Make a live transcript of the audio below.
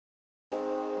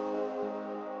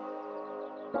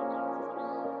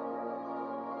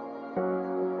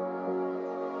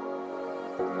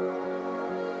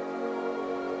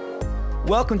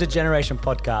Welcome to Generation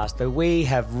Podcast, where we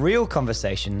have real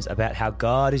conversations about how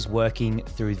God is working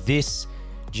through this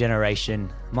generation.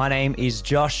 My name is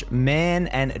Josh Mann,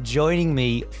 and joining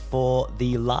me for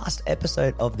the last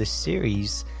episode of the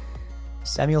series,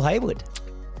 Samuel Haywood.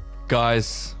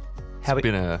 Guys,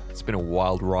 it's been a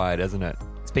wild ride, hasn't it?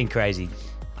 It's been crazy.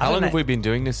 How long have we been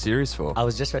doing this series for? I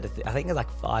was just about to I think it's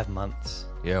like 5 months.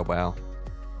 Yeah, wow.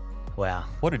 Wow.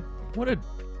 What a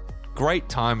great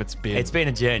time it's been. It's been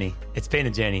a journey.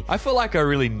 I feel like I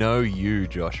really know you,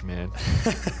 Josh, man.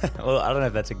 Well, I don't know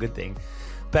if that's a good thing.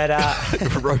 But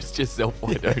roast yourself,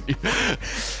 why don't you?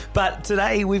 But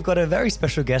today we've got a very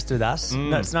special guest with us.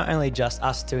 No, it's not only just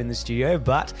us two in the studio,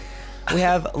 but we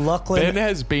have Lachlan. Ben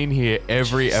has been here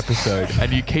every episode,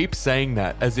 and you keep saying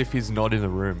that as if he's not in the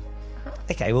room.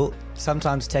 Okay, well,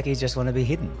 sometimes techies just want to be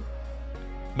hidden.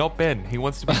 Not Ben. He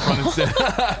wants to be front and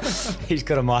center. He's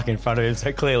got a mic in front of him,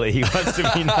 so clearly he wants to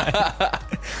be known.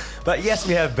 But yes,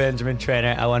 we have Benjamin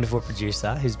Trainer, our wonderful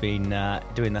producer, who's been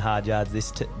doing the hard yards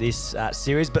this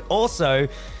series. But also,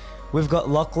 we've got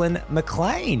Lachlan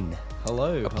McLean.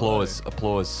 Hello. Applause.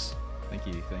 Thank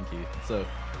you. It's a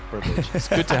privilege. It's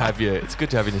good to have you. It's good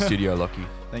to have you in the studio, Lockie.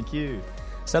 Thank you.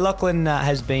 So Lachlan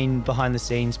has been behind the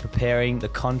scenes preparing the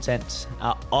content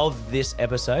of this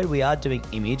episode. We are doing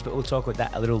image, but we'll talk about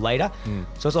that a little later.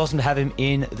 So it's awesome to have him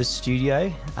in the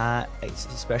studio,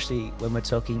 especially when we're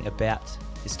talking about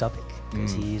this topic,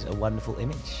 because he is a wonderful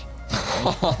image.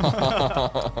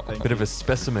 Bit of a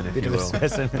specimen, if you will. Bit of a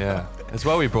specimen. Yeah, that's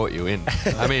why we brought you in.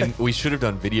 I mean, we should have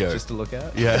done video. Just to look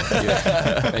at? Yeah.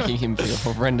 Making him feel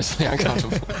horrendously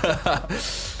uncomfortable.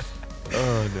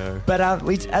 Oh, no. But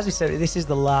as we said, this is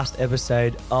the last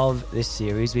episode of this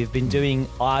series. We've been doing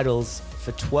idols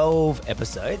for 12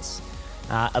 episodes,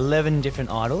 11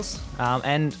 different idols.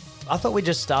 And I thought we'd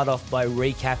just start off by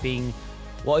recapping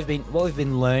what we've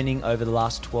been learning over the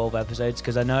last 12 episodes,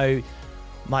 because I know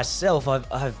myself,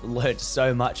 I've learned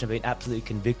so much and been absolutely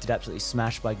convicted, absolutely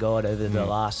smashed by God over the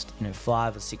last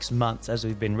 5 or 6 months as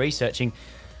we've been researching.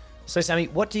 So, Sammy,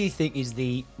 what do you think is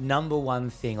the number one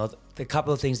thing, or the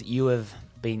couple of things that you have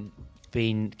been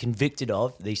convicted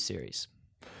of this series?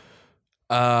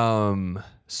 So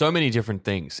many different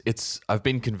things. I've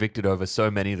been convicted over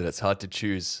so many that it's hard to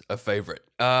choose a favorite.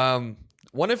 One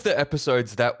of the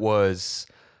episodes that was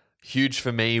huge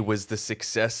for me was the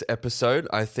success episode.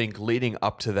 I think leading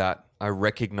up to that, I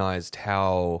recognized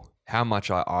how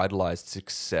much I idolized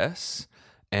success.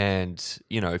 And,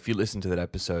 if you listen to that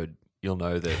episode, you'll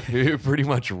know that it pretty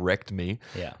much wrecked me.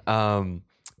 Yeah.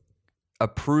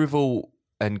 Approval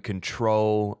and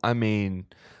control. I mean,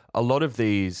 a lot of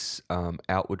these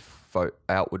outward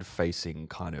facing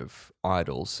kind of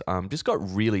idols just got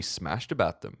really smashed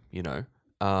about them,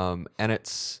 and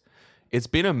it's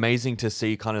been amazing to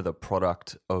see kind of the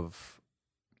product of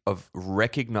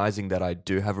recognizing that I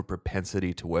do have a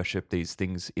propensity to worship these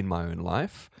things in my own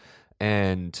life.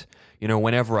 And,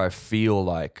 whenever I feel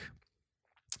like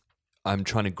I'm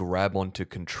trying to grab onto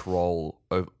control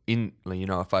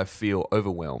if I feel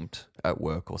overwhelmed at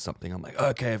work or something, I'm like,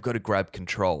 okay, I've got to grab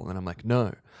control. And I'm like,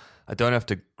 no, I don't have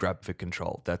to grab for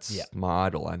control. That's my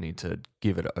idol. I need to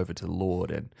give it over to the Lord.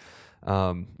 And,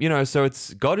 so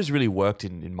God has really worked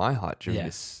in my heart during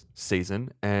this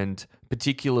season. And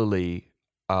particularly,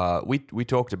 we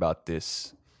talked about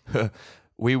this.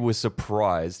 We were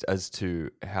surprised as to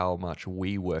how much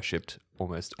we worshipped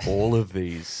almost all of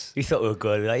these. You thought we were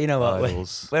good. Like, you know what?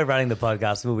 We're running the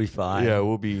podcast. We'll be fine. Yeah,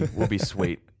 we'll be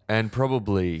sweet. And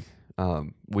probably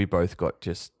we both got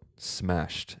just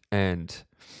smashed. And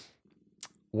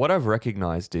what I've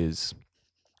recognized is,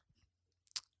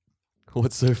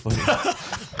 what's so funny?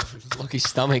 Lockie's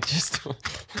stomach just... No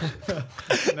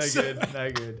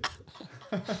good.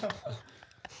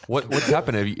 What's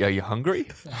happened? Are you hungry?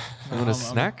 You want a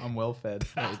snack? I'm well fed.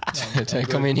 Don't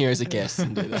come in here as a guest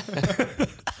and do that.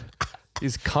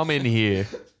 He's come in here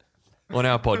on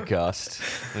our podcast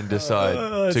and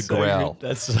decide to growl.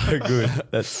 That's so good.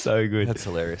 That's so good. That's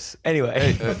hilarious.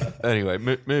 Anyway.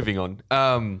 Moving on.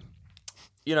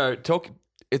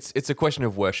 It's a question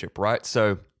of worship, right?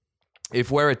 So if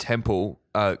we're a temple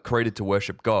created to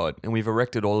worship God and we've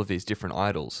erected all of these different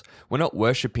idols, we're not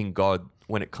worshiping God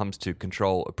when it comes to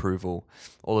control, approval,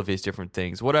 all of these different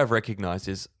things. What I've recognized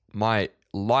is my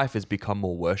life has become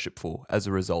more worshipful as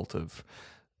a result of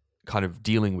kind of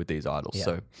dealing with these idols. Yeah.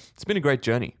 So it's been a great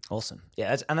journey. Awesome.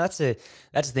 Yeah, that's the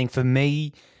thing for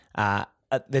me.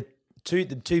 The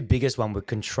two biggest one were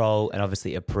control and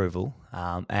obviously approval.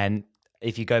 And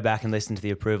if you go back and listen to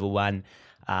the approval one,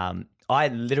 I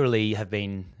literally have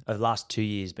been, over the last 2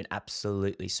 years, been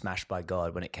absolutely smashed by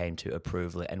God when it came to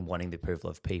approval and wanting the approval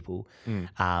of people,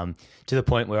 to the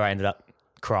point where I ended up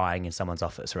crying in someone's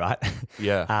office, right?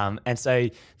 Yeah. And so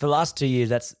for the last 2 years,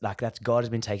 that's God has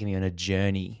been taking me on a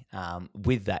journey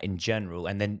with that in general,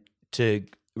 and then to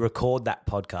record that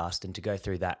podcast and to go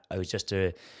through that, it was just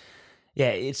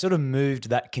it sort of moved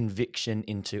that conviction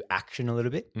into action a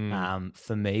little bit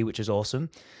for me, which is awesome.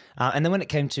 And then when it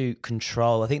came to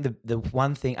control, I think the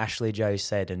one thing Ashley Joe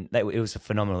said, and it was a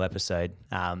phenomenal episode.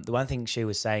 The one thing she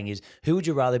was saying is, who would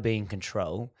you rather be in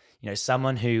control?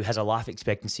 Someone who has a life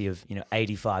expectancy of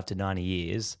 85 to 90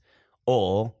 years,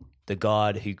 or the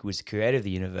God who was the creator of the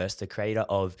universe, the creator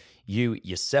of you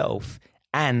yourself,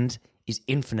 and is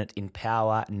infinite in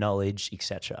power, knowledge,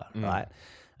 etc. Right?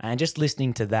 And just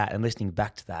listening to that and listening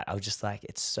back to that, I was just like,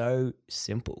 it's so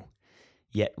simple,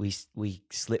 yet we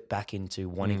slip back into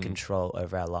wanting control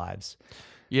over our lives.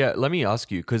 Yeah, let me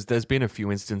ask you, because there's been a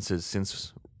few instances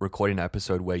since recording an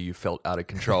episode where you felt out of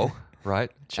control,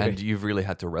 right? True. And you've really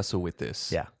had to wrestle with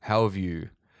this. Yeah. How have you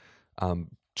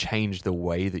changed the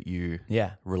way that you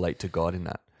relate to God in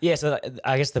that? Yeah, so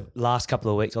I guess the last couple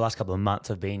of weeks or last couple of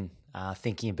months I've been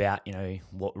thinking about,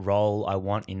 what role I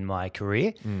want in my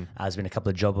career. There's been a couple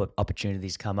of job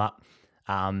opportunities come up.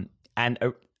 And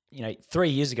 3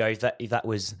 years ago, if that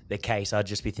was the case, I'd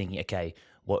just be thinking, okay,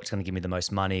 what's going to give me the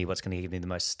most money? What's going to give me the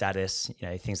most status?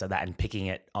 Things like that, and picking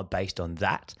it based on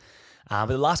that. But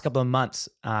the last couple of months,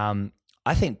 I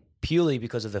think purely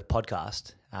because of the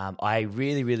podcast, I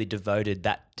really, really devoted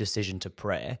that decision to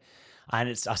prayer. And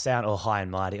I sound all high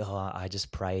and mighty. Oh, I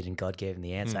just prayed and God gave him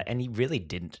the answer. And he really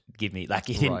didn't give me,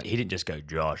 he didn't just go,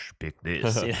 Josh, pick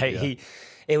this.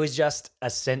 It was just a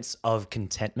sense of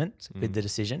contentment with the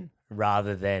decision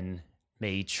rather than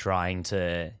me trying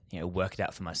to, work it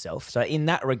out for myself. So in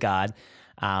that regard,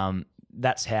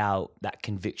 that's how that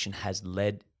conviction has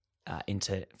led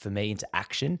into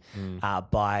action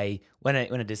by when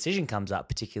a decision comes up,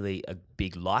 particularly a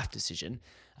big life decision,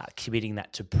 committing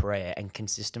that to prayer and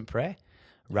consistent prayer,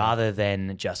 rather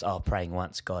than just praying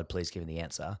once, God, please give me the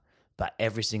answer. But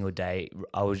every single day,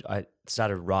 I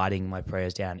started writing my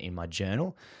prayers down in my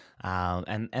journal,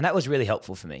 and that was really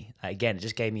helpful for me. Again, it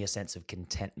just gave me a sense of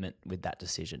contentment with that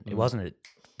decision. It wasn't a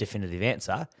definitive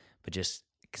answer, but just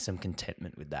some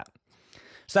contentment with that.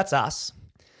 So that's us.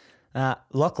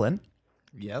 Lachlan,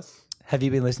 Yes, have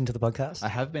you been listening to the podcast? I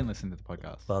have been listening to the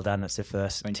podcast. Well done. That's the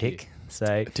first Thank tick. you.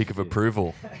 So, Tick of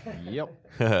approval. Yep.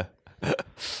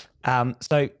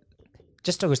 so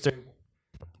just talk us through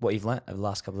what you've learnt over the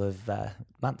last couple of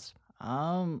months.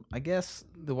 I guess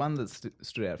the one that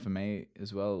stood out for me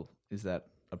as well is that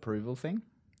approval thing.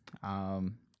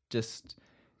 Just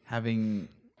having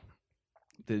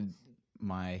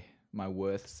my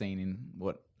worth seen in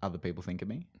what other people think of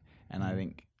me, and I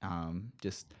think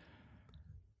just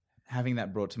having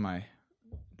that brought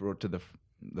to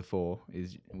the fore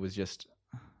was just.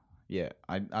 Yeah,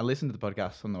 I listened to the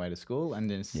podcast on the way to school, and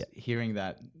just hearing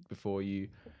that before you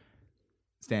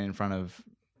stand in front of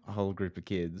a whole group of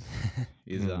kids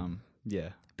is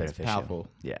it's Beneficial. powerful.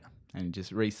 Yeah. And it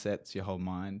just resets your whole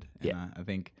mind. And Yeah. I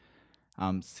think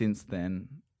since then,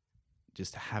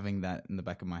 just having that in the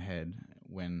back of my head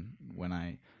when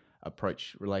I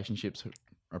approach relationships,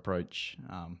 approach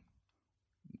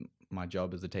my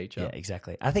job as a teacher. Yeah,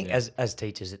 exactly. I think as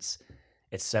teachers,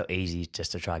 it's so easy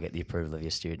just to try and get the approval of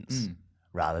your students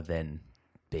rather than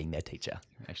being their teacher.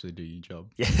 Actually do your job.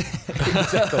 Yeah,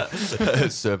 exactly.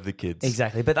 Serve the kids.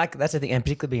 Exactly. But that's the thing, and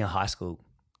particularly being a high school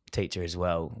teacher as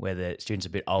well, where the students are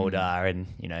a bit older and,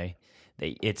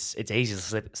 it's easy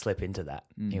to slip into that,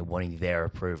 wanting their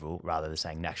approval rather than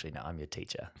saying, actually, no, I'm your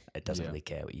teacher. It doesn't really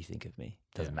care what you think of me.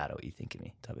 It doesn't matter what you think of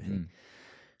me type of thing.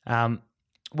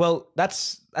 Well,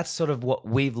 that's sort of what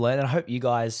we've learned. And I hope you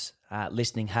guys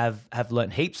listening have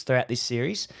learned heaps throughout this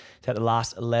series, throughout the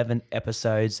last 11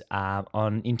 episodes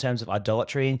in terms of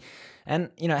idolatry. And,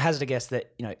 hazard a guess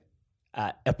that,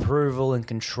 approval and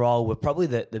control were probably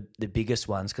the biggest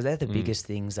ones, because they're the biggest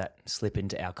things that slip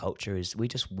into our culture. Is we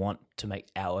just want to make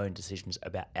our own decisions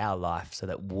about our life so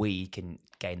that we can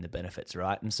gain the benefits,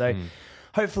 right? And so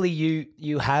hopefully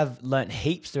you have learnt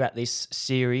heaps throughout this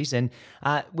series, and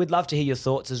we'd love to hear your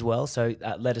thoughts as well. So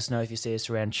let us know if you see us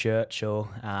around church, or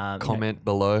Comment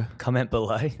below comment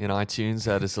below. in iTunes.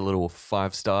 Add us a little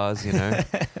 5 stars, little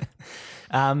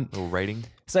rating.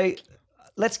 So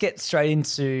let's get straight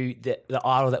into the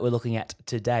idol that we're looking at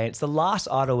today. It's the last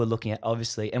idol we're looking at,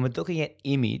 obviously, and we're looking at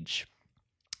image.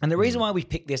 And the reason why we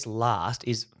picked this last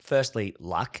is, firstly,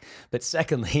 luck, but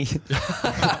secondly...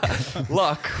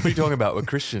 Luck? What are you talking about? We're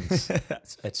Christians.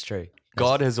 That's true.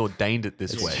 God has ordained it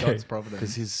this way God's providence.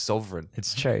 because he's sovereign.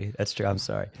 It's true. That's true. I'm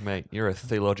sorry. Mate, you're a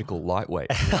theological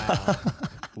lightweight.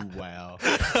 Wow.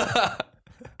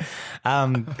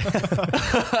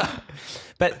 But,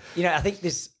 I think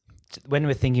when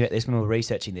we're thinking about this, when we're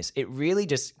researching this, it really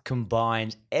just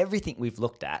combines everything we've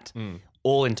looked at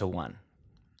all into one.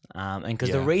 And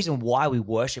because the reason why we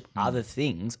worship other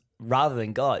things rather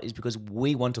than God is because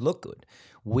we want to look good.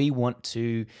 We want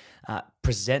to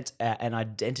present an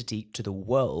identity to the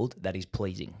world that is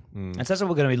pleasing. And so that's what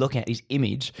we're going to be looking at is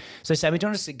image. So Sammy, do you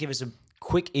want to give us a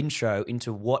quick intro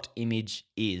into what image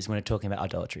is when we're talking about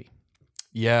idolatry?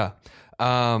 Yeah.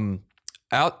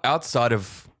 Outside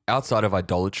of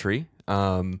idolatry,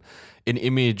 an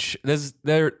image,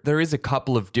 there is a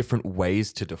couple of different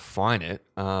ways to define it.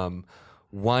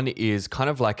 One is kind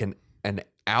of like an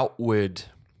outward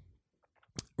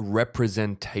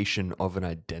representation of an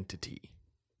identity.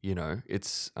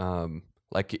 It's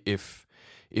like if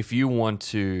you want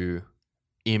to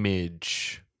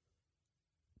image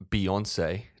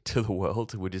Beyonce to the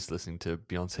world, we're just listening to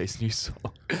Beyonce's new song.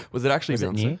 Was it actually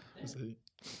Beyonce? New?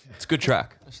 It's a good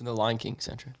track. It's the Lion King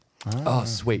soundtrack. Oh,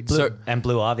 sweet. And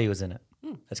Blue Ivy was in it.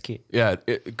 That's cute. Yeah,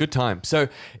 good time. So,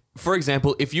 for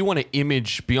example, if you want to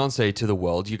image Beyonce to the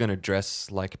world, you're going to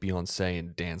dress like Beyonce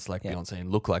and dance like Beyonce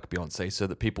and look like Beyonce so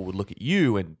that people would look at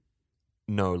you and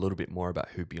know a little bit more about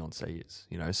who Beyonce is,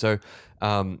 So,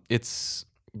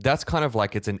 that's kind of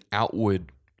like it's an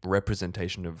outward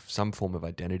representation of some form of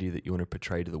identity that you want to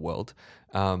portray to the world.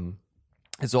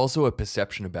 It's also a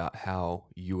perception about how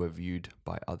you are viewed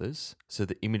by others. So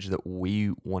the image that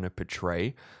we want to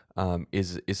portray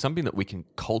is something that we can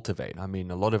cultivate. I mean,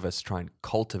 a lot of us try and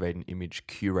cultivate an image,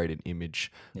 curate an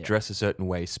image, dress a certain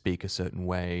way, speak a certain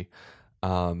way,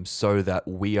 so that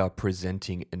we are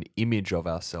presenting an image of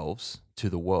ourselves to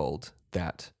the world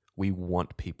that we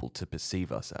want people to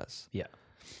perceive us as. Yeah.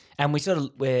 And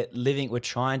we're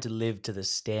trying to live to the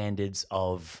standards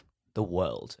of the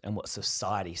world and what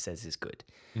society says is good.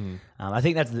 I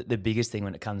think that's the biggest thing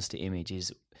when it comes to image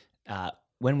is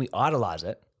when we idolize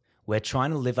it, we're trying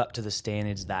to live up to the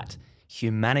standards that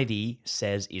humanity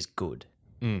says is good,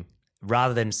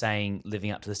 rather than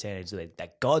living up to the standards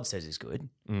that God says is good,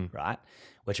 right?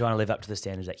 We're trying to live up to the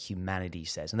standards that humanity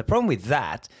says. And the problem with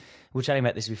that, we were chatting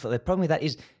about this before, the problem with that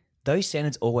is those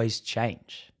standards always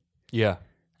change. Yeah.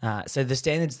 So the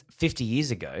standards 50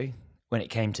 years ago, when it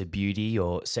came to beauty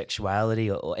or sexuality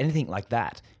or anything like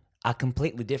that, are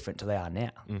completely different to they are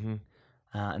now. Mm-hmm.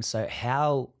 And so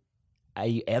how are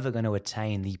you ever going to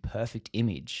attain the perfect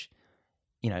image,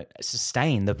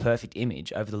 sustain the perfect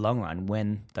image over the long run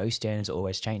when those standards are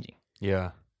always changing?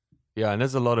 Yeah. Yeah, and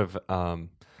there's a lot of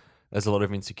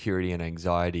insecurity and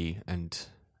anxiety and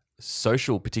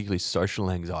particularly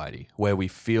social anxiety, where we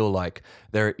feel like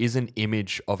there is an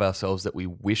image of ourselves that we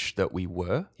wish that we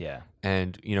were. Yeah.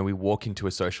 And, we walk into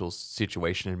a social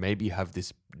situation and maybe have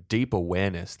this deep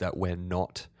awareness that we're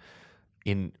not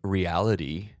in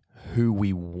reality who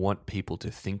we want people to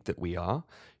think that we are.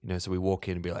 So we walk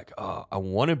in and be like, oh, I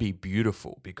want to be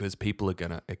beautiful because people are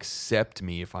going to accept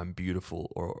me if I'm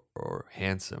beautiful or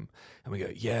handsome. And we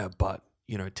go, yeah, but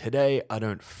today I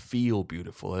don't feel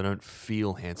beautiful. I don't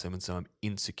feel handsome. And so I'm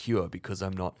insecure because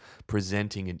I'm not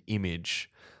presenting an image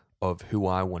of who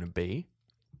I want to be.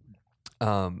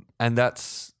 And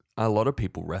that's a lot of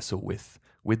people wrestle with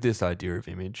this idea of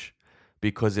image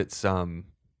because it's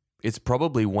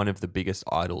probably one of the biggest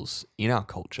idols in our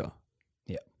culture.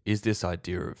 Yeah. Is this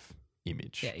idea of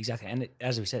image. Yeah, exactly. And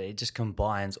as we said, it just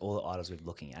combines all the idols we've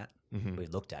looked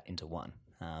at into one.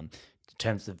 In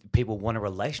terms of people want a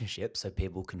relationship, so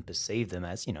people can perceive them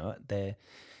as they've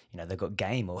got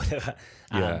game or whatever.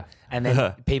 And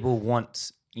then people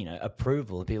want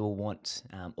approval. People want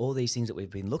all these things that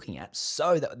we've been looking at,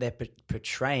 so that they're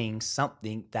portraying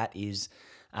something that is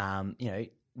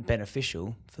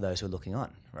beneficial for those who are looking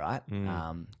on, right?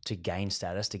 To gain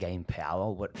status, to gain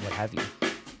power, what have you.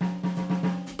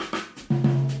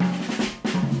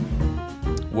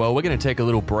 Well, we're going to take a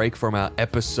little break from our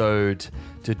episode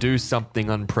to do something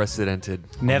unprecedented.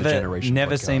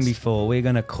 Never seen before. We're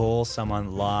going to call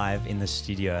someone live in the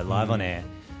studio, live on air.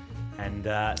 And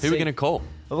who are we going to call?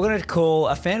 Well, we're going to call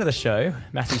a fan of the show,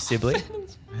 Matthew Sibley.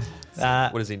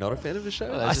 What, is he not a fan of the show?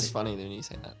 Oh, that's just funny when you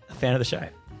say that. A fan of the show.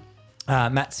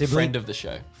 Matt Sibley. Friend of the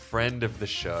show. Friend of the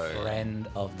show. Friend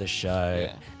of the show.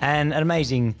 Yeah. And an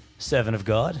amazing servant of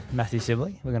God, Matthew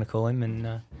Sibley. We're going to call him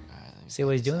and see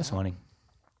what he's doing this morning.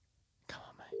 Come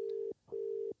on, mate.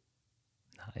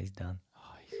 No, he's done. Oh,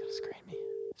 he's going to screen me.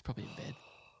 He's probably in bed.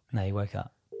 No, he woke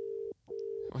up.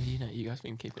 Well, you guys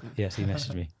been keeping it. Yes, he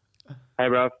messaged me. Hey,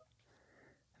 bro.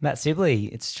 Matt Sibley,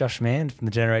 it's Josh Mann from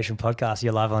the Generation Podcast.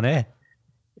 You're live on air.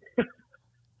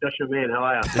 Joshua, man, how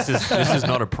are you? This is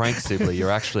not a prank, Sibley.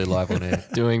 You're actually live on air.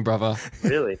 Doing, brother.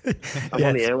 Really? I'm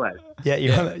on the airwaves. Yeah,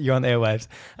 you're on the airwaves.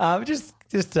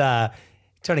 Just trying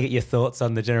to get your thoughts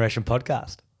on the Generation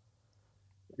podcast.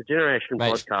 The Generation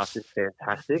Mate. podcast is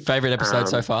fantastic. Favorite episode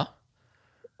so far?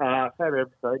 Favorite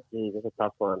episode? Geez, that's a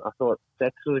tough one. I thought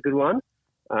Sex was a good one.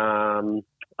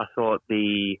 I thought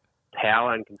the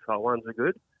power and control ones were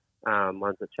good.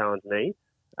 Ones that challenged me.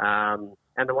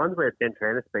 And the ones where Ben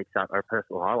Tranter speaks up are a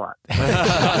personal highlight.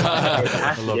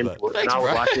 Fantastic input. And I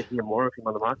would like to hear more of him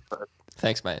on the microphone.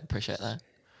 Thanks, mate. Appreciate that.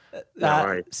 No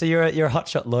worries. So you're a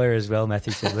hotshot lawyer as well,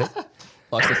 Matthew Sibley.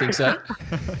 Likes to think so.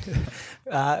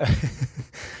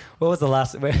 What was the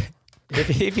last?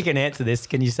 If you can answer this,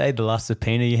 can you say the last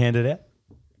subpoena you handed out?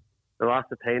 The last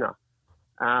subpoena.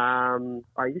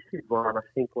 I issued one, I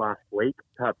think, last week,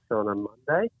 perhaps on a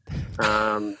Monday,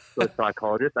 to a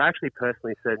psychologist. I actually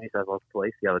personally served New South Wales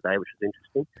Police the other day, which was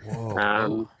interesting.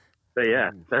 So,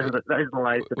 yeah, those are the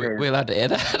latest subpoenas. We're allowed to air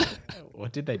that?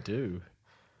 What did they do?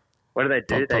 What did they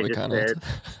do? They Probably just can't said...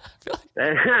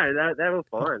 answer. they were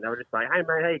fine. They were just like, hey,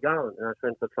 mate, how you going? And I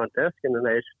went to the front desk, and then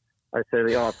I said,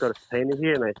 I've got a subpoena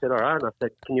here. And they said, all right. And I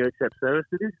said, can you accept service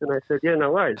to this? And they said, yeah,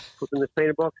 no worries. Put them in the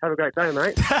subpoena box. Have a great day,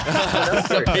 mate.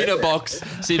 Subpoena box.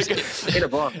 Sibs, Subpoena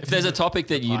box. if there's a topic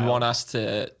that you'd want us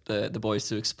to, the boys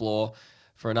to explore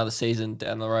for another season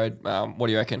down the road, what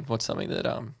do you reckon? What's something that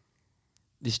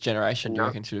this generation, do you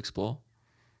reckon, should explore?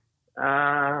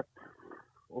 I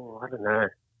don't know.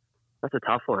 That's a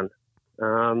tough one.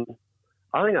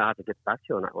 I think I have to get back to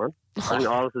you on that one. I think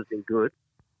Idols has been good,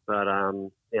 but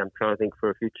I'm trying to think for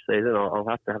a future season. I'll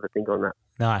have to have a think on that.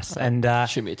 Nice. And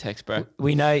Shoot me a text, bro.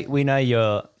 we know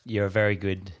you're a very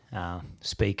good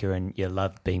speaker and you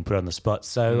love being put on the spot.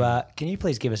 So can you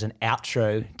please give us an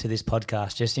outro to this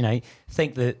podcast? Just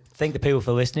thank the people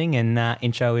for listening and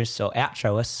intro us or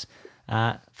outro us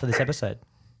for this episode.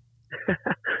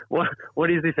 What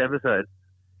is this episode?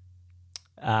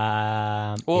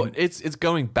 It's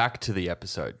going back to the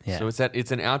episode. Yeah. So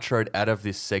it's an outro out of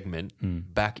this segment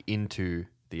back into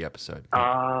the episode.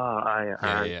 I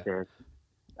understand.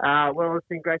 Well, it's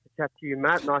been great to chat to you,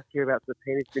 Matt. Nice to hear about the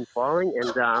penis you've been filing and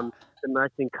the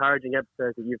most encouraging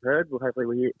episodes that you've heard. Hopefully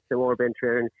we'll hear some more Ben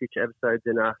Tranter in future episodes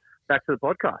and back to the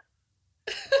podcast.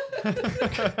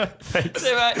 Thanks. See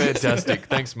you, mate. Fantastic.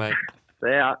 Thanks, mate. See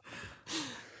ya.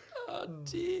 Oh,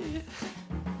 dear.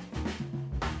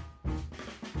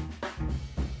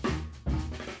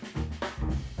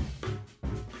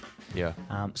 Yeah.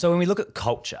 So when we look at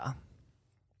culture,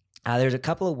 there's a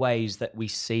couple of ways that we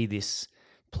see this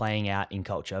playing out in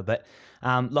culture. But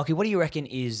Lockie, what do you reckon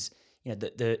is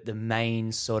the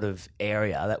main sort of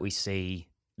area that we see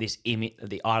this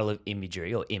the idol of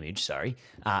imagery or image,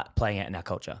 playing out in our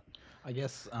culture? I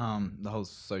guess the whole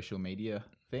social media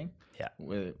thing. Yeah.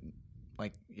 Where,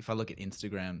 like, if I look at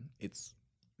Instagram, it's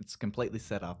completely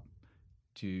set up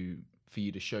for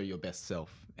you to show your best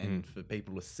self and for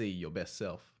people to see your best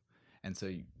self. And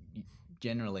so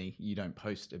generally you don't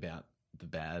post about the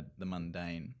bad, the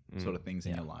mundane sort of things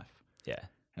in your life. Yeah.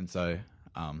 And so,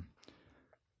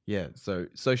 so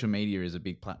social media is a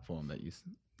big platform that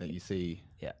you see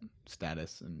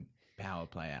status and power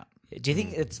play out. Do you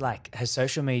think it's like, has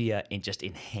social media just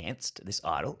enhanced this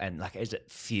idol and like, is it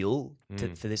fuel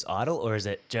for this idol, or is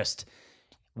it just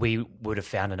we would have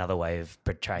found another way of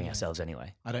portraying ourselves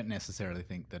anyway? I don't necessarily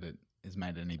think that it has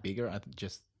made it any bigger. I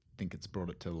just think it's brought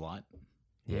it to light.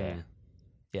 Yeah.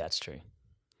 Yeah, that's true.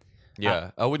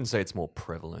 Yeah, I wouldn't say it's more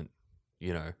prevalent.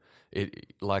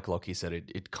 It like Lockie said,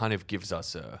 it kind of gives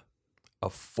us a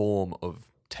form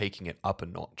of taking it up a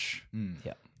notch.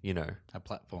 Yeah. A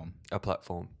platform.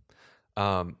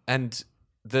 And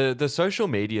the social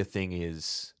media thing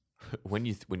is, when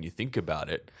you think about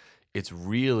it, it's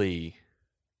really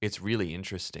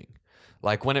interesting.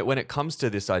 Like when it comes to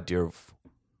this idea of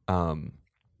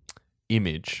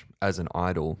image as an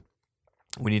idol,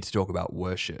 we need to talk about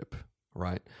worship,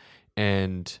 right?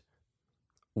 And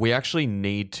we actually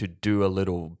need to do a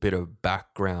little bit of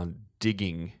background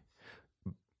digging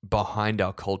behind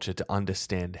our culture to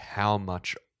understand how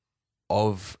much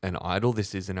of an idol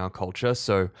this is in our culture.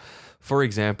 So, for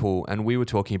example, and we were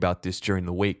talking about this during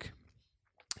the week,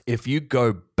 if you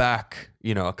go back,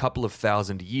 a couple of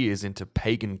thousand years into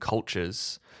pagan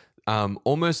cultures,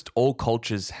 almost all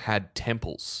cultures had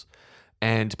temples.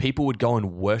 And people would go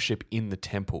and worship in the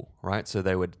temple, right? So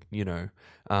they would,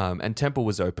 and temple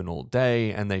was open all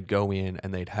day, and they'd go in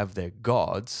and they'd have their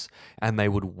gods, and they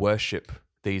would worship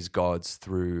these gods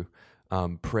through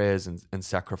prayers and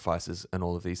sacrifices and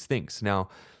all of these things. Now,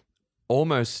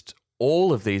 almost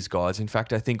all of these gods, in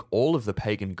fact, I think all of the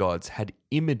pagan gods had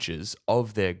images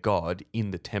of their god in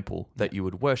the temple that you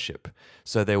would worship.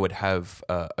 So they would have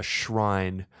a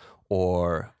shrine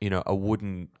or, a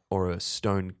wooden or a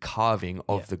stone carving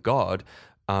of the god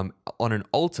on an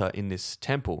altar in this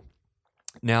temple.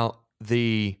 Now,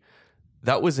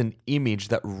 that was an image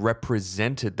that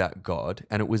represented that god,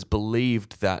 and it was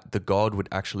believed that the god would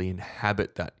actually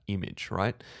inhabit that image,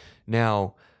 right?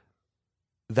 Now,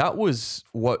 that was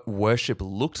what worship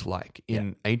looked like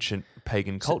in ancient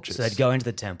pagan cultures. So they'd go into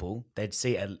the temple, they'd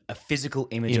see a physical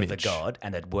image of the god,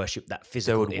 and they'd worship that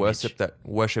physical image. They would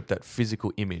worship that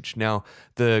physical image. Now,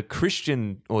 the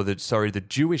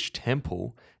Jewish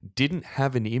temple didn't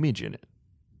have an image in it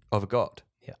of a god.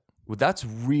 Yeah. Well, that's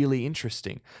really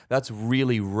interesting. That's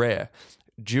really rare.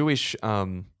 Jewish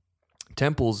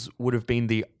temples would have been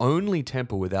the only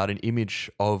temple without an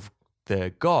image of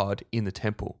their god in the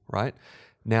temple, right?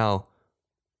 Now,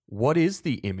 what is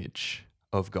the image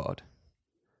of God?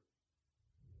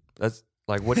 That's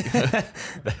like what? I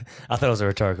thought it was a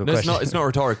rhetorical question. It's not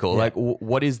rhetorical. Yeah. Like,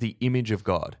 what is the image of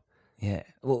God? Yeah.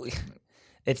 Well,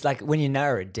 it's like when you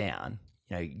narrow it down,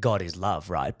 God is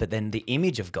love, right? But then the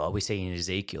image of God we see in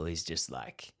Ezekiel is just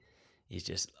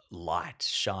light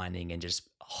shining and just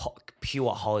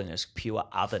pure holiness, pure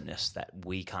otherness that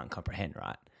we can't comprehend,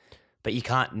 right? But you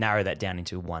can't narrow that down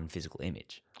into one physical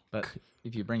image. But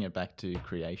if you bring it back to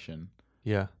creation,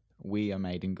 Yeah, we are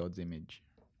made in God's image.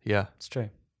 yeah. It's true.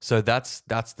 So that's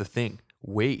the thing.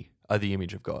 We are the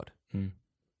image of God.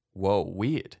 Whoa,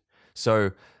 weird.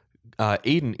 So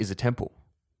Eden is a temple,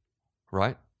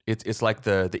 right? It's like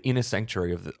the inner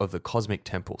sanctuary of the cosmic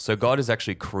temple. So God has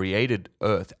actually created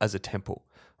earth as a temple,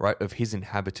 right, of his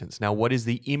inhabitants. Now, what is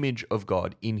the image of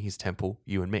God in his temple?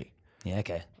 You and me. Yeah,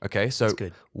 okay. Okay, so That's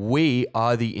good. we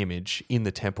are the image in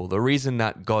the temple. The reason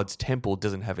that God's temple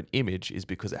doesn't have an image is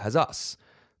because it has us.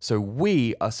 So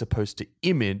we are supposed to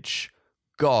image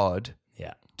God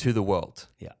Yeah. to the world.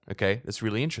 Yeah. Okay, that's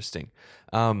really interesting.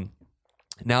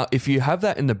 Now, if you have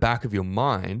that in the back of your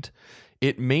mind,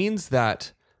 it means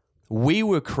that we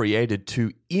were created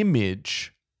to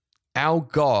image our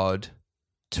God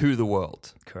to the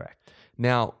world. Correct.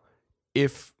 Now,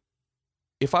 if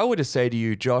I were to say to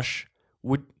you, Josh,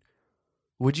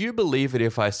 would you believe it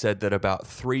if I said that about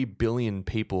 3 billion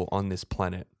people on this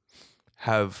planet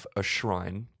have a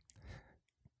shrine,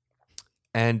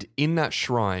 and in that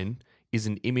shrine is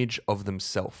an image of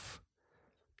themselves,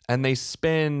 and they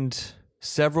spend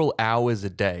several hours a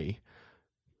day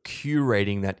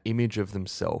curating that image of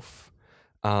themselves,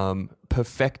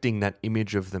 perfecting that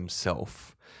image of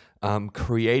themselves,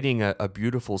 creating a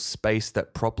beautiful space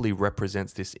that properly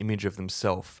represents this image of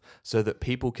themselves so that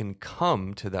people can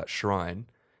come to that shrine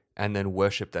and then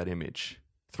worship that image.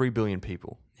 3 billion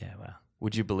people. Yeah, wow.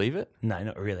 Would you believe it? No,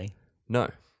 not really. No.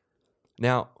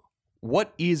 Now,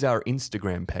 what is our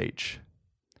Instagram page?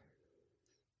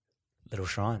 Little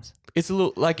shrines. It's a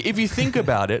little, like, if you think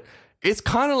about it, it's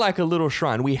kind of like a little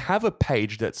shrine. We have a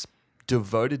page that's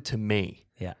devoted to me,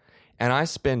 Yeah. and I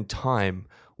spend time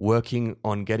working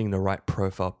on getting the right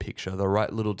profile picture, the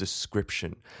right little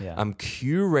description. Yeah. I'm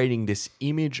curating this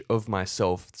image of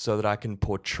myself so that I can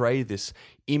portray this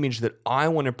image that I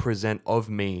want to present of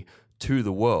me to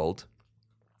the world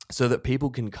so that people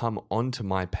can come onto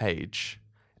my page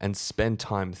and spend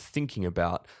time thinking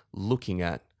about, looking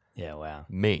at Yeah, wow.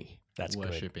 me, That's good.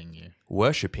 Worshipping you.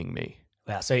 worshiping me.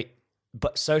 Wow. So,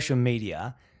 but social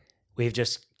media, we've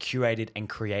just curated and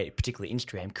created, particularly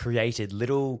Instagram, created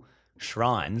little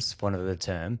shrines, for want of a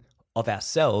term, of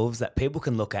ourselves that people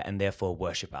can look at and therefore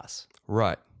worship us.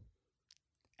 Right.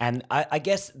 And I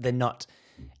guess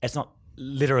it's not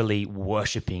literally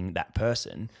worshipping that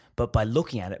person, but by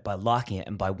looking at it, by liking it,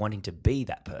 and by wanting to be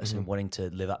that person, wanting to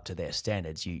live up to their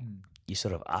standards, you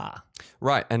sort of are.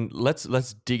 Right. And let's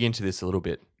dig into this a little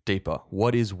bit deeper.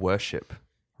 What is worship?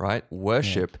 Right?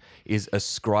 Worship is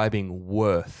ascribing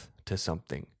worth to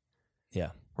something.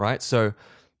 Yeah. Right? So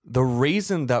the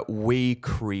reason that we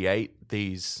create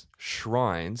these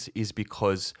shrines is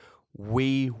because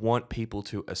we want people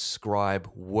to ascribe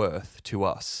worth to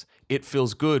us. It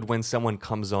feels good when someone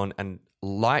comes on and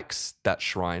likes that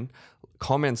shrine,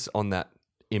 comments on that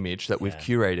image that we've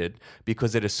curated,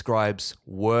 because it ascribes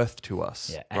worth to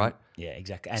us, Yeah. right? Yeah,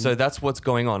 exactly. And So that's what's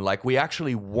going on. Like, we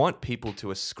actually want people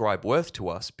to ascribe worth to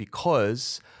us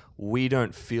because we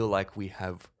don't feel like we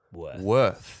have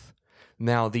worth.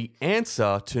 Now, the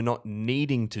answer to not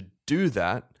needing to do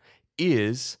that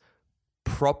is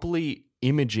properly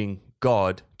imaging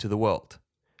God to the world.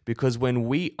 Because when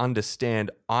we understand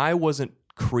I wasn't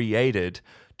created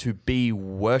to be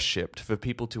worshipped, for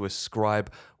people to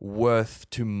ascribe worth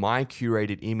to my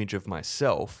curated image of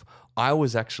myself. I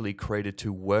was actually created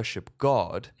to worship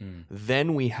God.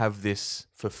 Then we have this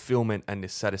fulfillment and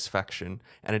this satisfaction.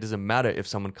 And it doesn't matter if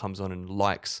someone comes on and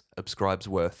likes, ascribes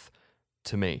worth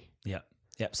to me. Yeah.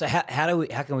 Yeah. So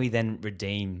how can we then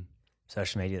redeem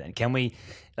social media then? Can we,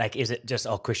 like, is it just,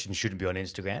 Christians shouldn't be on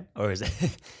Instagram? Or is it,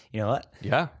 you know what?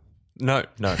 Yeah. No.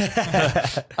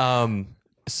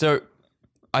 So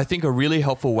I think a really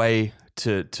helpful way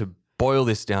to boil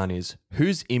this down is,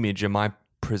 whose image am I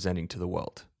presenting to the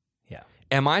world? Yeah.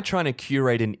 Am I trying to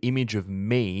curate an image of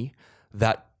me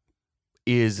that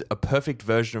is a perfect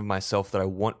version of myself that I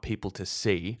want people to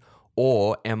see?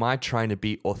 Or am I trying to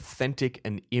be authentic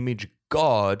and image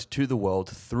God to the world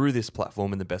through this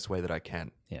platform in the best way that I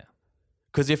can? Yeah.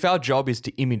 Because if our job is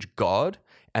to image God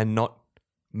and not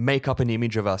make up an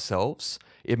image of ourselves,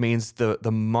 it means the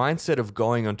mindset of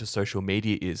going onto social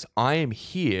media is, I am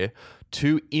here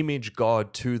to image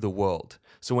God to the world.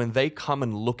 So when they come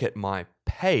and look at my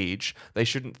page, they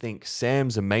shouldn't think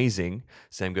Sam's amazing.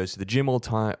 Sam goes to the gym all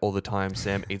the time.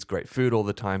 Sam eats great food all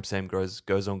the time. Sam goes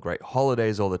on great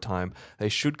holidays all the time. They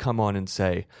should come on and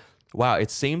say, wow, it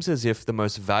seems as if the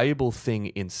most valuable thing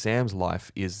in Sam's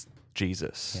life is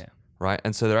Jesus. Yeah. Right?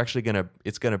 And so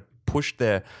it's going to push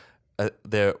their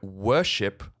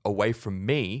worship away from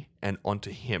me and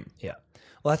onto him. Yeah.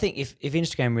 Well, I think if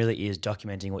Instagram really is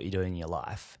documenting what you're doing in your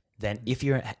life, then if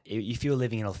you're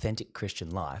living an authentic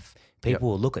Christian life, people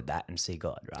will look at that and see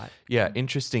God, right? Yeah,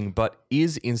 interesting. But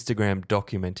is Instagram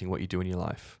documenting what you do in your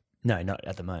life? No, not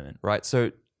at the moment. Right.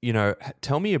 So,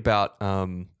 tell me about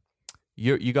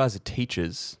you guys are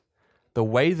teachers. The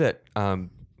way that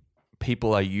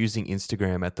people are using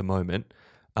Instagram at the moment.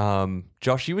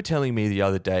 Josh, you were telling me the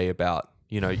other day about,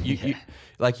 you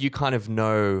kind of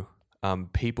know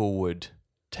people would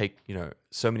take,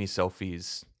 so many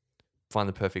selfies, find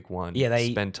the perfect one,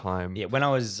 spend time. Yeah, when I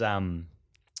was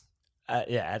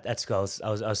at school, I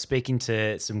was speaking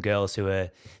to some girls who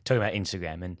were talking about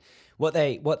Instagram and what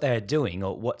they're doing,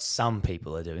 or what some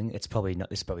people are doing. It's probably not.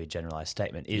 This is probably a generalized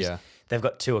statement. Is they've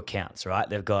got two accounts, right?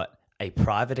 They've got a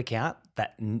private account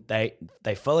that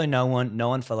they follow no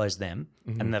one follows them,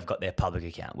 and they've got their public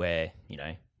account where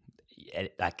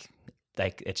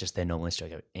it's just their normal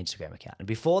Instagram account. And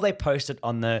before they post it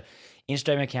on the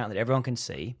Instagram account that everyone can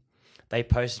see, they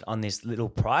post it on this little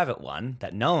private one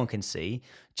that no one can see,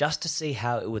 just to see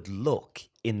how it would look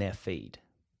in their feed.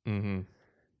 Mm-hmm.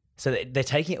 So they're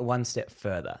taking it one step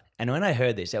further. And when I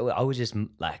heard this, I was just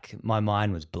like, my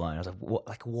mind was blown. I was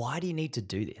like, why do you need to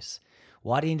do this?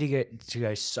 Why do you need to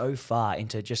go so far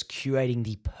into just curating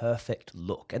the perfect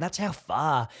look? And that's how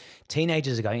far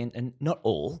teenagers are going, and not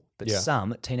all, but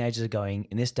some teenagers are going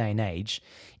in this day and age,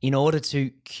 in order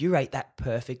to curate that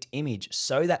perfect image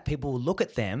so that people will look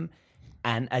at them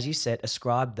and, as you said,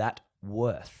 ascribe that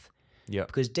worth. Yeah.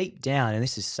 Because deep down, and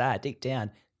this is sad, deep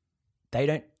down, they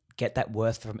don't get that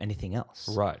worth from anything else.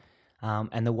 Right.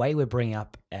 And the way we're bringing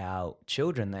up our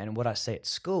children, and what I see at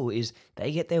school, is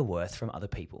they get their worth from other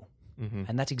people. Mm-hmm.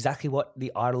 And that's exactly what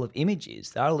the idol of image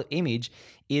is. The idol of image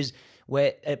is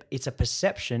where it's a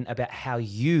perception about how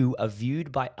you are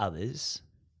viewed by others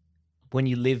when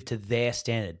you live to their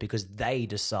standard, because they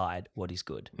decide what is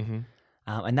good. Mm-hmm.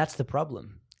 And that's the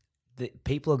problem.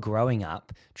 People are growing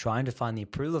up trying to find the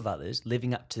approval of others,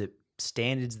 living up to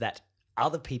standards that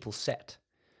other people set,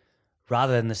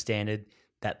 rather than the standard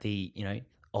that the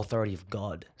authority of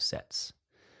God sets.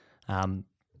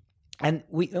 And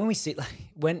when we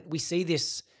see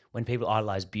this, when people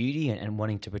idolize beauty and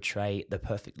wanting to portray the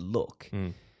perfect look,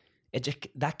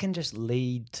 that can just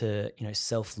lead to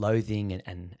self-loathing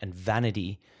and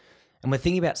vanity. And we're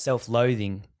thinking about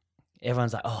self-loathing.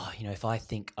 Everyone's like,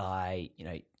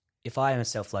 if I am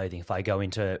self-loathing, if I go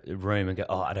into a room and go,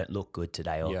 I don't look good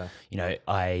today, or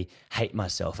I hate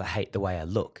myself, I hate the way I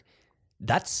look,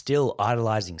 that's still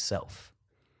idolizing self.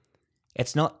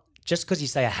 It's not just because you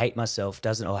say I hate myself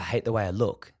or I hate the way I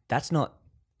look. That's not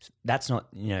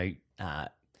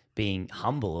being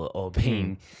humble or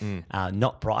being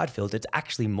not pride-filled. It's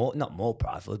actually not more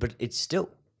pride-filled, but it's still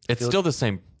the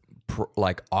same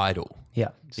idol. Yeah.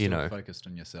 Still focused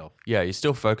on yourself. Yeah, you're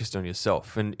still focused on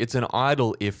yourself. And it's an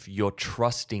idol if you're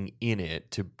trusting in it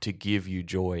to give you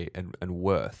joy and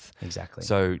worth. Exactly.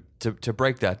 So to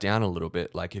break that down a little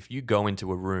bit, like if you go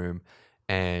into a room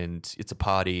and it's a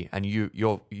party and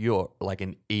you're like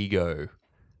an ego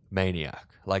maniac,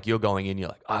 like you're going in, you're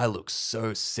like, I look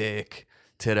so sick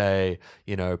today.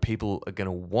 People are going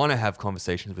to want to have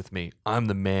conversations with me. I'm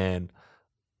the man.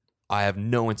 I have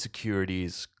no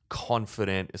insecurities.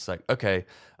 confident. It's like, okay,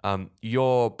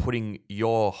 you're putting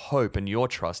your hope and your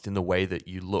trust in the way that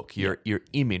you look, your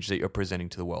image that you're presenting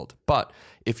to the world. But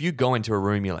if you go into a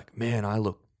room, you're like, man, I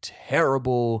look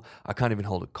terrible. I can't even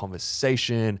hold a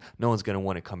conversation. No one's going to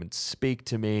want to come and speak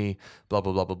to me, blah,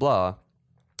 blah, blah, blah, blah.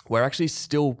 We're actually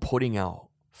still putting our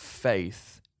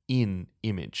faith in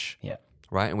image. Yeah.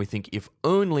 Right? And we think, if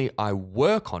only I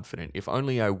were confident, if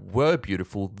only I were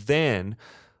beautiful, then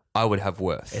I would have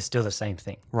worth. It's still the same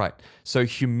thing. Right. So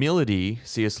humility,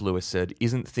 C.S. Lewis said,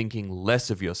 isn't thinking less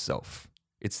of yourself.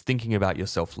 It's thinking about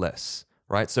yourself less.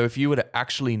 Right. So if you were to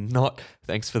actually not,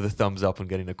 thanks for the thumbs up on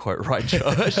getting the quote right,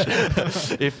 Josh.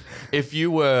 if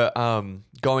you were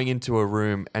going into a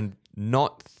room and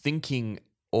not thinking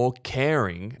or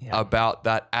caring about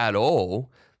that at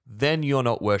all, then you're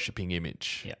not worshipping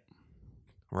image. Yeah.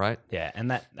 Right? Yeah.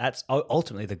 And that's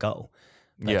ultimately the goal.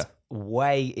 That's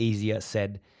way easier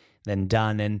said than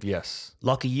done. And yes.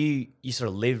 Lockie, you sort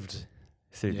of lived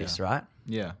through this, right?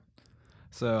 Yeah.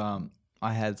 So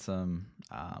I had some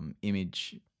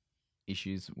image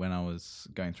issues when I was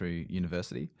going through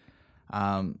university.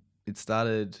 It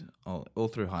started all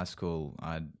through high school.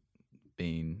 I'd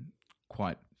been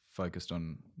quite focused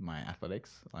on my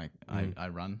athletics. Like I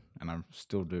run, and I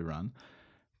still do run,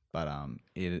 but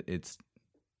it's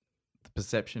the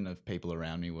perception of people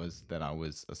around me was that I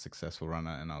was a successful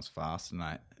runner and I was fast, and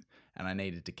I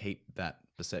needed to keep that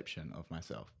perception of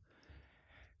myself.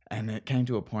 And it came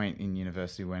to a point in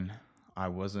university when I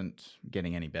wasn't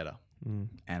getting any better,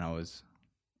 and I was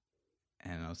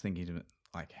thinking to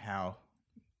like,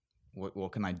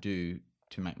 what can I do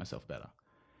to make myself better?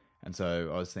 And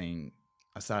so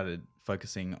I started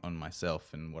focusing on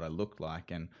myself and what I looked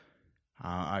like, and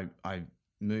I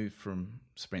moved from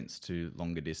sprints to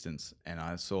longer distance, and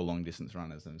I saw long distance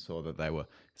runners and saw that they were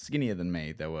skinnier than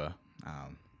me. They weren't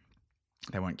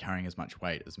carrying as much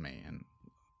weight as me, and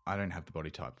I don't have the body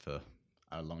type for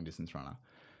a long distance runner.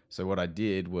 So what I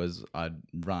did was I'd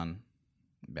run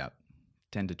about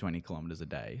 10 to 20 kilometers a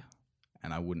day,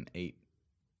 and I wouldn't eat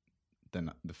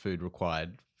the food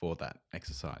required for that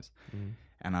exercise.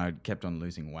 And I kept on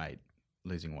losing weight.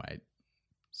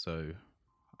 So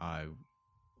I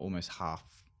almost halved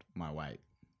my weight.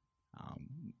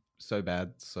 So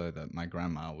bad so that my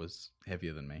grandma was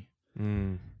heavier than me.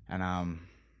 And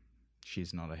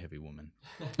she's not a heavy woman.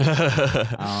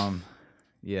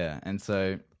 Yeah, and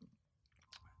so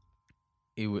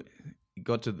it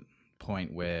got to the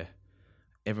point where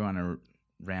everyone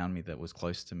around me that was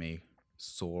close to me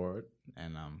saw it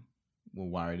and were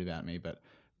worried about me, but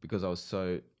because I was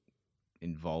so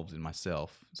involved in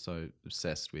myself, so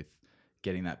obsessed with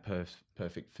getting that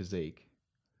perfect physique,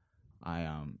 I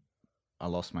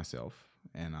lost myself,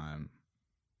 and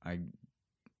I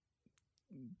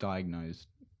diagnosed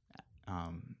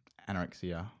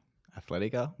anorexia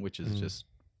athletica, which is just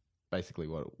basically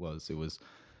what it was. It was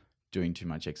doing too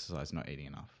much exercise, not eating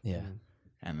enough. Yeah.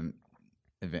 And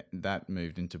that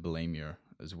moved into bulimia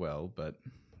as well, but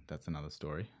that's another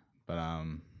story. But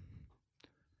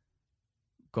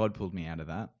God pulled me out of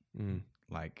that,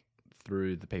 like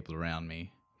through the people around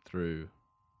me, through,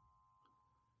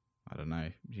 I don't know,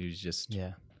 he was just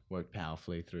worked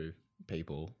powerfully through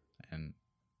people, and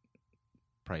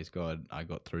praise God, I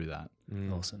got through that.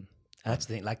 Awesome. And that's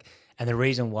the thing. Like, and the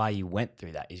reason why you went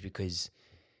through that is because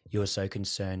you were so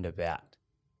concerned about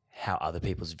how other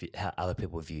people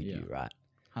viewed you, right?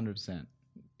 100%.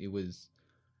 It was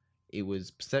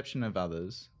perception of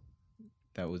others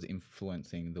that was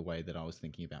influencing the way that I was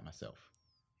thinking about myself.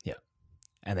 Yeah.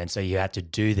 And then so you had to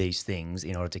do these things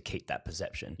in order to keep that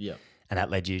perception. Yeah. And that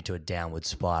led you to a downward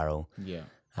spiral. Yeah.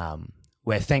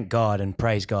 Where thank God and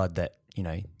praise God that,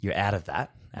 you're out of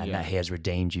that and that he has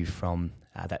redeemed you from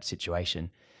that situation.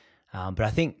 But I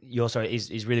think you also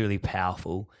is really, really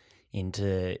powerful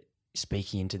into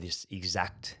speaking into this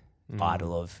exact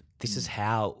idol of this is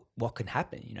what can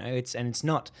happen, it's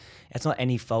not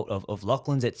any fault of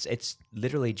Lachlan's. It's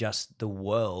literally just the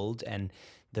world and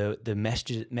the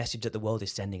message that the world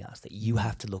is sending us, that you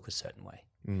have to look a certain way,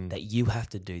 that you have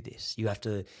to do this. You have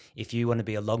to, if you want to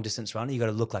be a long distance runner, you got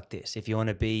to look like this. If you want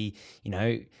to be,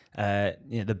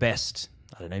 the best,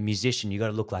 musician, you got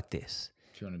to look like this.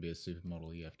 If you want to be a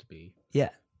supermodel, you have to be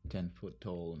 10 foot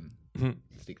tall and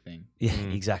stick thing. Yeah,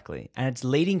 exactly. And it's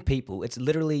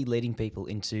literally leading people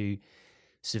into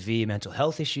severe mental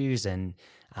health issues and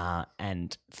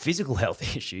physical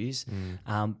health issues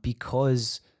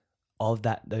because of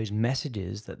those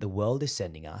messages that the world is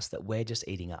sending us that we're just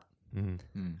eating up. And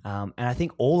I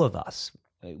think all of us,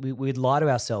 we'd lie to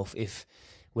ourselves if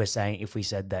we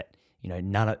said that,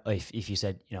 if you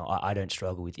said, I don't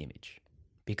struggle with image,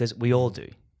 because we all do.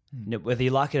 Whether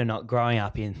you like it or not, growing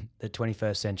up in the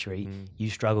 21st century, you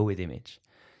struggle with image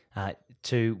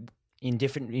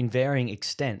in varying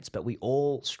extents, but we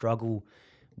all struggle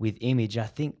with image. I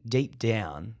think deep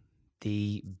down,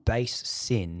 the base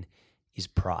sin is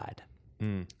pride,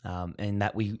 and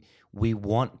that we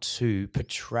want to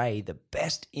portray the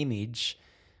best image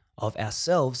of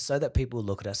ourselves so that people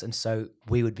look at us, and so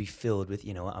we would be filled with,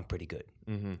 you know what, I'm pretty good.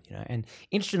 And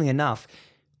interestingly enough,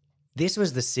 this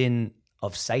was the sin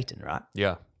of Satan, right?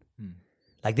 Yeah.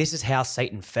 Like, this is how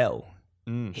Satan fell.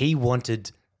 He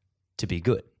wanted to be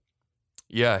good.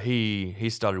 Yeah, he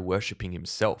started worshiping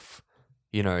himself.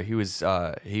 You know, he is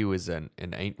an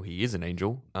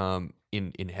angel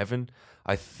in heaven.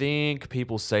 I think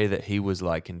people say that he was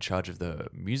like in charge of the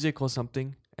music or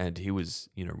something, and he was,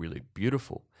 you know, really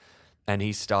beautiful. And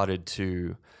he started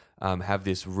to have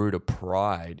this root of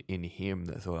pride in him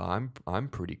that thought, I'm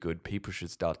pretty good. People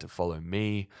should start to follow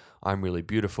me. I'm really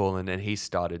beautiful. And then he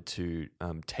started to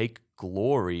take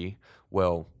glory.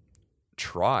 Well,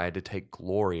 try to take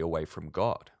glory away from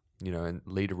God, you know, and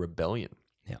lead a rebellion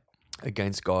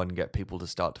against God and get people to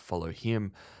start to follow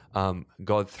him.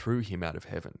 God threw him out of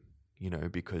heaven, you know,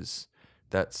 because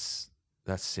that's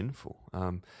sinful.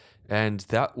 And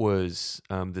that was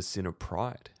the sin of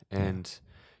pride. And,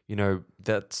 you know,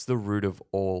 that's the root of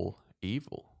all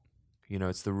evil. You know,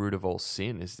 it's the root of all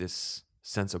sin, is this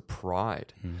sense of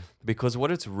pride. Because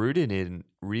what it's rooted in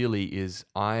really is,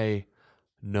 I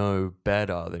know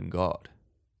better than God.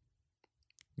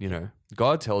 You know,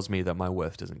 God tells me that my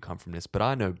worth doesn't come from this, but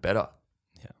I know better.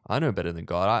 Yeah. I know better than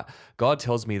God. God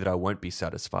tells me that I won't be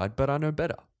satisfied, but I know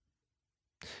better.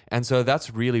 And so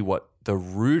that's really what the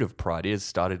root of pride is.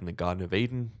 Started in the Garden of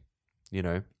Eden, you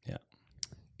know. Yeah.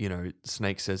 You know,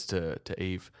 snake says to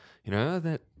Eve, you know,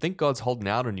 that think God's holding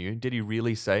out on you. Did he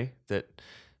really say that,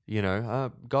 you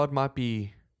know, God might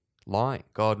be lying.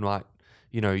 God might,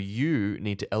 you know, you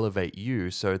need to elevate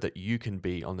you so that you can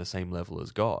be on the same level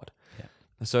as God. Yeah.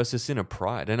 So it's a sin of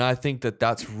pride. And I think that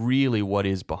that's really what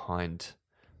is behind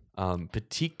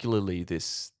particularly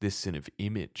this sin of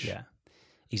image. Yeah,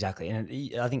 exactly. And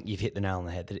I think you've hit the nail on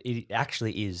the head, that it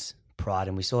actually is pride.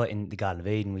 And we saw it in the Garden of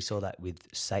Eden. We saw that with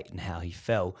Satan, how he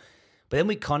fell. But then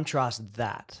we contrast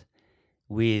that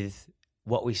with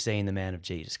what we see in the man of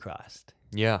Jesus Christ.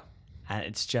 Yeah. And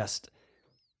it's just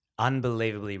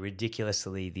unbelievably,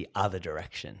 ridiculously the other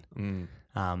direction.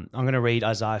 I'm going to read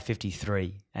Isaiah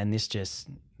 53, and this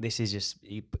is just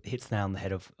it hits the nail on the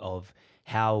head of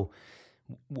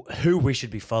who we should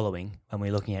be following when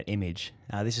we're looking at image.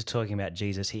 This is talking about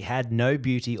Jesus. He had no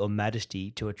beauty or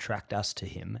majesty to attract us to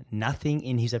him, nothing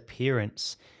in his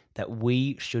appearance that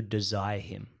we should desire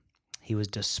him. He was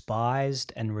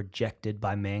despised and rejected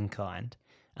by mankind,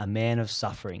 a man of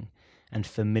suffering and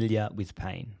familiar with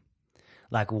pain.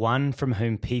 Like one from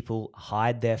whom people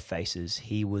hide their faces,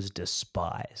 he was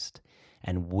despised,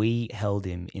 and we held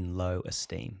him in low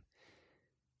esteem.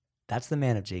 That's the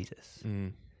man of Jesus.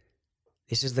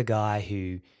 This is the guy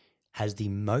who has the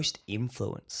most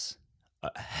influence,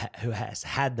 who has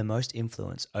had the most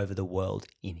influence over the world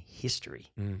in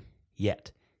history.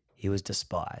 Yet he was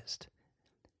despised.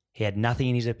 He had nothing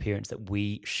in his appearance that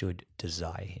we should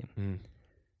desire him.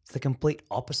 It's the complete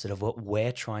opposite of what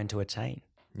we're trying to attain.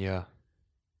 Yeah,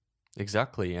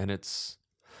 exactly. And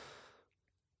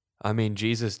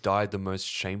Jesus died the most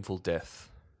shameful death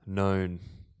known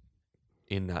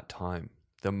in that time.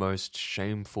 The most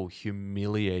shameful,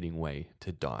 humiliating way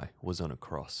to die was on a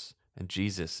cross. And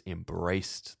Jesus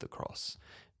embraced the cross.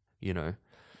 You know,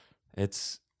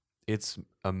 it's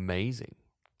amazing.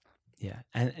 Yeah.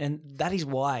 And that is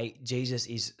why Jesus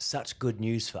is such good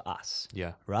news for us.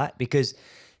 Yeah. Right? Because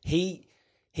he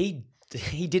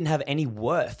didn't have any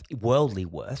worth, worldly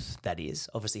worth, that is.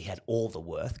 Obviously, he had all the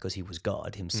worth because he was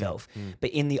God himself. But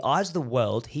in the eyes of the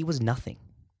world, he was nothing.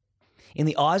 In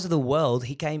the eyes of the world,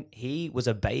 he was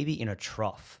a baby in a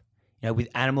trough, you know, with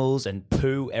animals and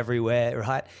poo everywhere,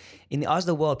 right? In the eyes of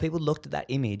the world, people looked at that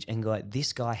image and go,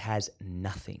 this guy has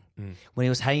nothing. When he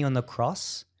was hanging on the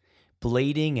cross,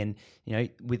 bleeding and, you know,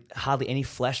 with hardly any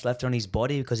flesh left on his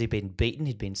body because he'd been beaten,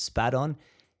 he'd been spat on,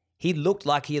 he looked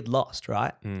like he had lost,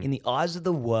 right? In the eyes of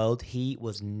the world, he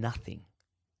was nothing.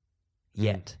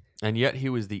 Yet. And yet he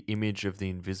was the image of the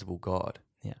invisible God.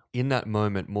 Yeah. In that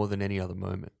moment, more than any other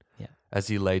moment. Yeah. As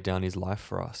he laid down his life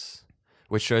for us,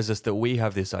 which shows us that we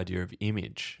have this idea of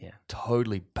image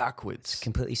totally backwards. It's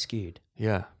completely skewed.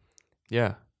 Yeah.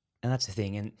 Yeah. And that's the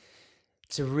thing. And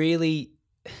to really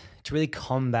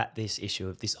combat this issue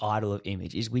of this idol of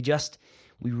image is we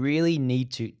really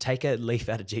need to take a leaf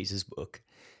out of Jesus' book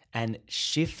and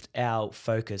shift our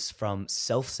focus from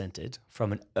self-centered,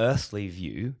 from an earthly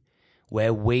view,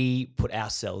 where we put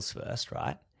ourselves first,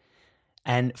 right?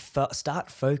 And start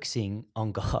focusing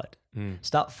on God.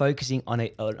 Start focusing on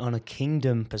a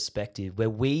kingdom perspective where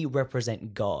we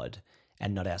represent God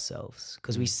and not ourselves.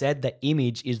 Because we said that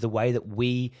image is the way that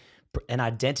an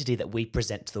identity that we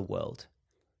present to the world.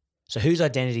 So whose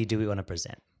identity do we want to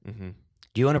present? Mm-hmm.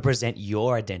 Do you want to present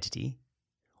your identity,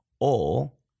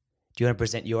 or do you want to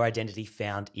present your identity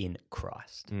found in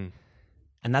Christ?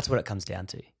 And that's what it comes down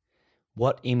to.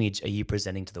 What image are you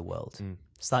presenting to the world?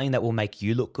 Something that will make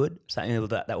you look good, something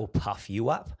that will puff you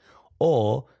up,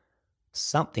 or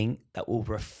something that will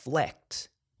reflect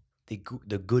the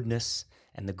goodness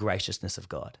and the graciousness of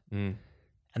God. And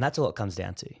that's all it comes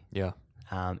down to. Yeah.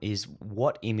 Is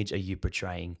what image are you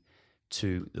portraying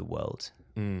to the world?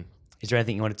 Is there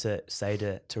anything you wanted to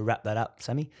say to wrap that up,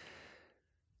 Sammy?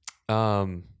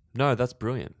 No, that's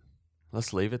brilliant.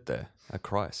 Let's leave it there at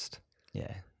Christ.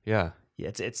 Yeah. Yeah. Yeah,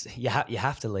 it's you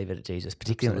have to leave it at Jesus,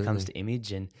 particularly when it comes to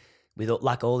image. And with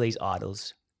like all these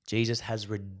idols, Jesus has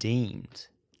redeemed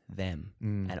them,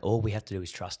 and all we have to do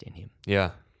is trust in Him.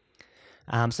 Yeah.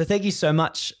 So thank you so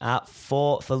much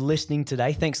for listening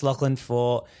today. Thanks, Lachlan,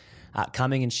 for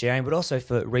coming and sharing, but also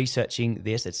for researching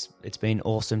this. It's been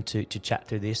awesome to chat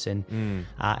through this and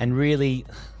really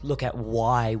look at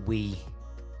why we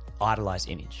idolize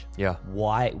image. Yeah.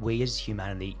 Why we as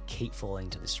humanity keep falling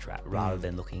into this trap rather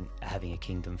than having a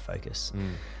kingdom focus.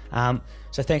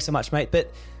 So thanks so much, mate.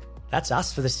 But that's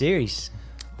us for the series.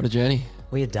 What a journey.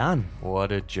 We are done.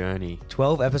 What a journey.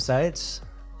 12 episodes,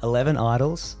 11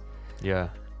 idols. Yeah.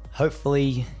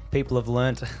 Hopefully people have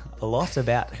learnt a lot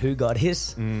about who God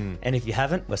is. And if you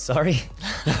haven't, we're sorry.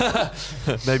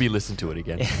 Maybe listen to it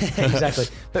again. Exactly.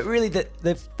 But really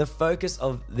the focus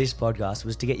of this podcast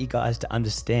was to get you guys to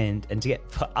understand and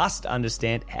for us to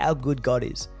understand how good God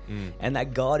is. And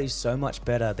that God is so much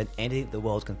better than anything the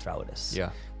world can throw at us.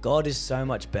 Yeah. God is so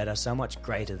much better, so much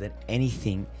greater than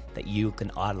anything that you can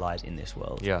idolize in this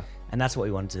world. Yeah. And that's what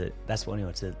we wanted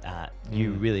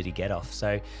you really to get off.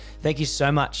 So thank you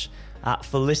so much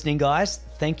for listening, guys.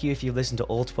 Thank you if you've listened to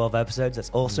all 12 episodes. That's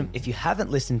awesome. If you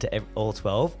haven't listened to all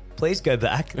 12, please go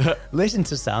back, listen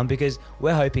to some, because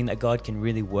we're hoping that God can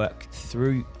really work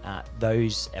through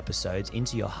those episodes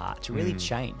into your heart to really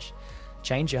change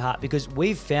your heart, because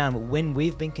we've found when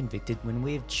we've been convicted, when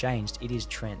we've changed, it has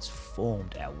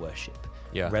transformed our worship.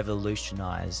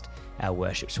 Revolutionized our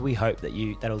worship. So we hope that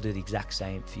that'll do the exact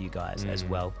same for you guys as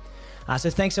well. So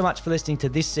thanks so much for listening to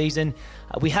this season.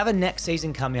 We have a next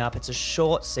season coming up. It's a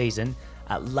short season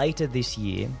later this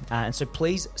year. And so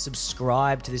please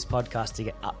subscribe to this podcast to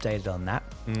get updated on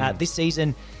that. This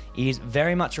season is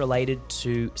very much related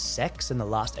to sex, in the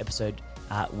last episode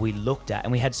we looked at.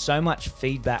 And we had so much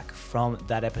feedback from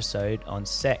that episode on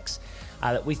sex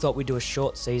that we thought we'd do a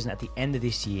short season at the end of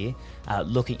this year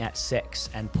looking at sex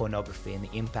and pornography and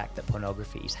the impact that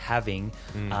pornography is having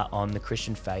on the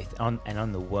Christian faith and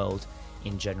on the world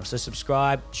in general. So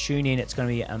subscribe, tune in. It's going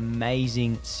to be an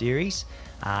amazing series.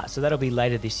 So that'll be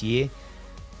later this year.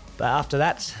 But after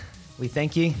that, we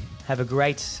thank you. Have a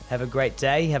great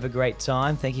day. Have a great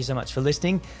time. Thank you so much for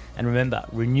listening. And remember,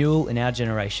 renewal in our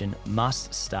generation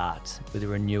must start with a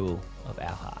renewal of our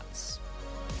hearts.